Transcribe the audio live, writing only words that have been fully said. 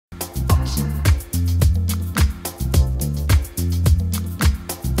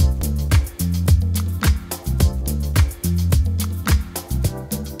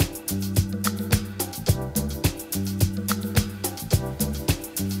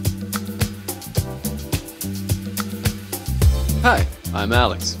Hi, I'm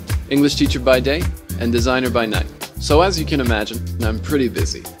Alex, English teacher by day and designer by night. So as you can imagine, I'm pretty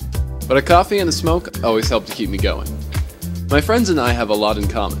busy. But a coffee and a smoke always help to keep me going. My friends and I have a lot in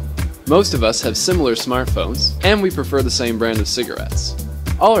common. Most of us have similar smartphones, and we prefer the same brand of cigarettes.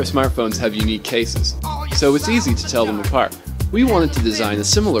 All our smartphones have unique cases, so it's easy to tell them apart. We wanted to design a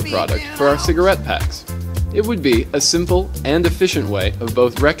similar product for our cigarette packs. It would be a simple and efficient way of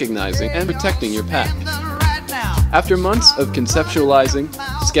both recognizing and protecting your pack. After months of conceptualizing,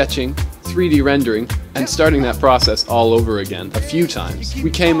 sketching, 3D rendering, and starting that process all over again a few times, we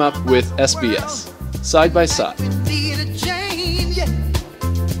came up with SBS, side by side.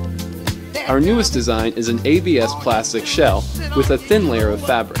 Our newest design is an ABS plastic shell with a thin layer of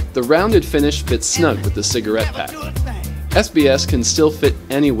fabric. The rounded finish fits snug with the cigarette pack. SBS can still fit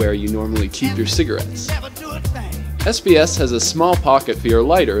anywhere you normally keep your cigarettes. SBS has a small pocket for your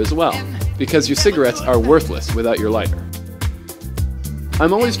lighter as well, because your cigarettes are worthless without your lighter.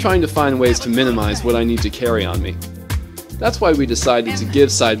 I'm always trying to find ways to minimize what I need to carry on me. That's why we decided to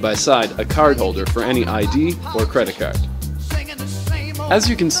give Side by Side a card holder for any ID or credit card. As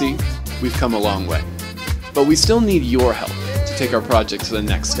you can see, we've come a long way, but we still need your help to take our project to the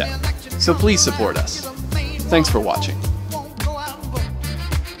next step. So please support us. Thanks for watching.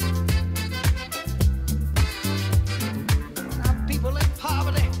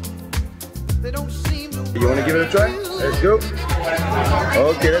 You want to give it a try? Let's go.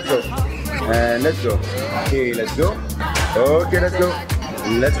 Okay, let's go. And let's go. Okay, let's go. Okay, let's go.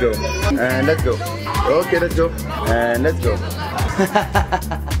 Let's go. And let's go. Okay, let's go. And let's go.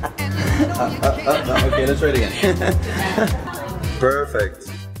 Okay, let's try it again. Perfect.